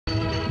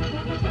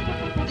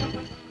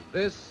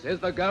This is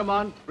the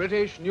Gaumont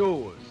British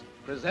News,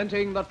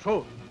 presenting the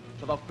truth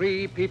to the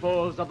free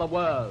peoples of the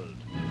world.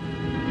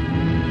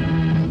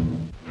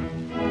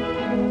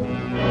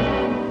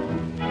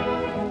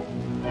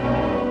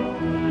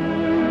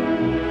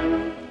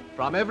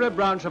 From every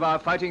branch of our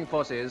fighting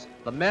forces,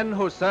 the men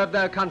who served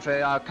their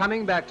country are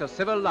coming back to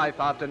civil life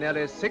after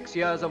nearly 6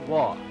 years of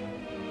war.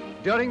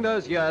 During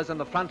those years in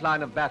the front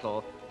line of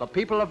battle, the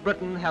people of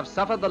Britain have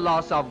suffered the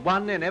loss of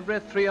 1 in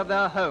every 3 of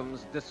their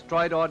homes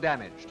destroyed or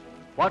damaged.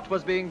 What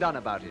was being done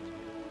about it?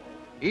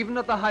 Even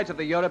at the height of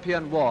the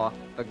European war,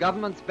 the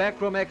government's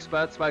backroom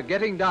experts were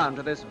getting down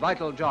to this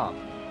vital job.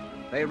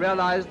 They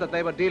realized that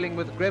they were dealing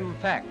with grim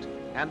fact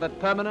and that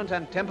permanent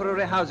and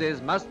temporary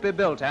houses must be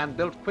built and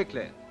built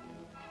quickly.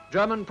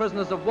 German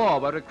prisoners of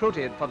war were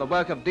recruited for the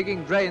work of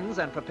digging drains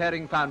and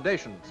preparing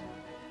foundations.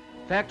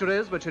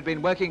 Factories which had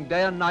been working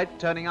day and night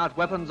turning out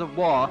weapons of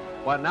war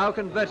were now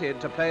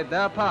converted to play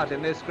their part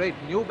in this great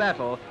new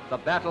battle, the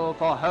battle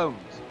for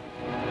homes.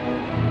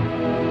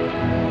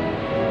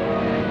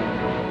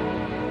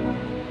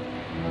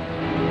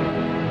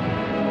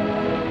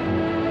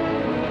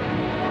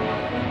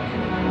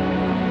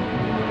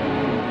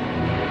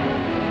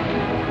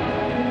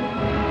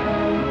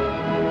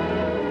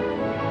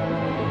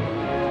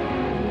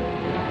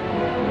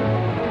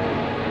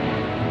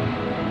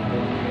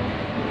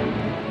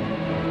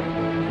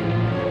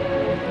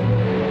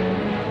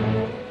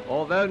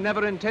 Although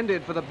never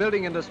intended for the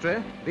building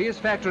industry, these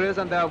factories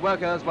and their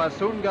workers were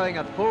soon going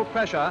at full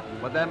pressure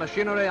with their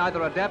machinery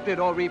either adapted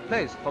or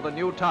replaced for the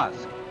new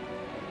task.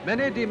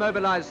 Many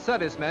demobilized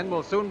servicemen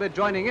will soon be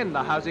joining in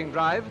the housing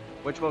drive,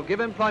 which will give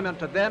employment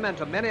to them and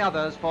to many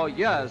others for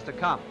years to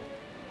come.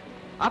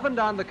 Up and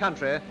down the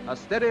country, a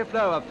steady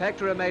flow of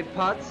factory-made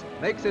parts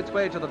makes its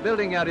way to the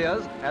building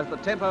areas as the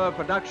tempo of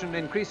production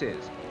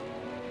increases.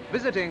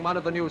 Visiting one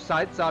of the new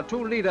sites are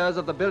 2 leaders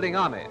of the building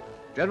army,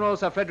 General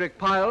Sir Frederick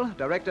Pile,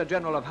 Director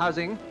General of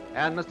Housing,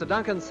 and Mr.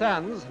 Duncan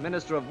Sandys,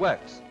 Minister of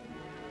Works.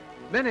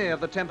 Many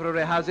of the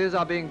temporary houses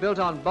are being built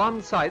on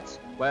bond sites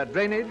where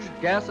drainage,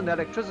 gas and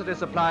electricity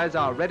supplies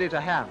are ready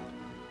to hand.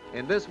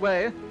 In this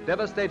way,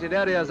 devastated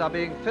areas are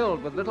being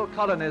filled with little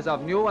colonies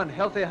of new and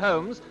healthy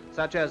homes,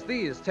 such as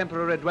these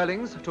temporary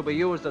dwellings to be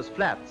used as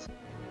flats.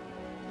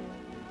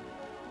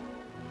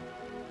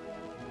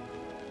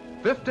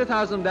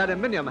 50,000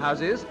 aluminium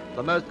houses,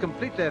 the most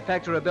completely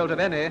factory-built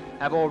of any,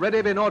 have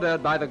already been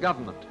ordered by the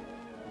government.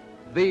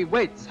 The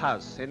Wate-s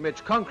house, in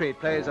which concrete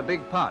plays a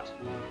big part.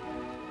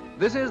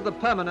 This is the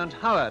permanent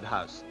Howard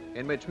house,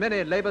 in which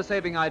many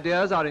labor-saving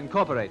ideas are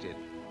incorporated.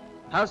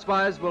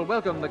 Housewives will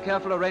welcome the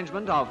careful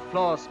arrangement of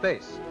floor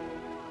space.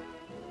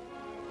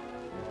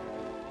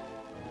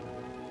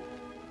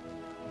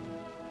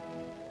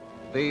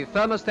 The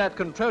thermostat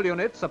control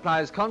unit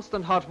supplies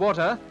constant hot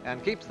water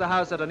and keeps the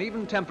house at an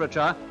even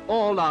temperature,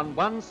 all on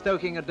 1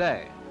 stoking a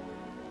day.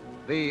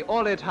 The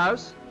Orlit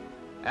House,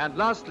 and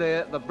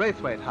lastly, the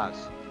Braithwaite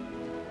House.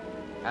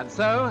 And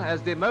so,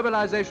 as the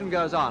mobilization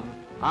goes on,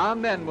 our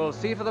men will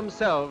see for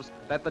themselves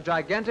that the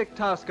gigantic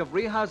task of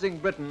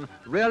rehousing Britain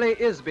really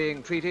is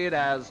being treated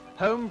as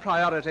home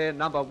priority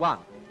number 1.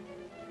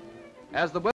 As the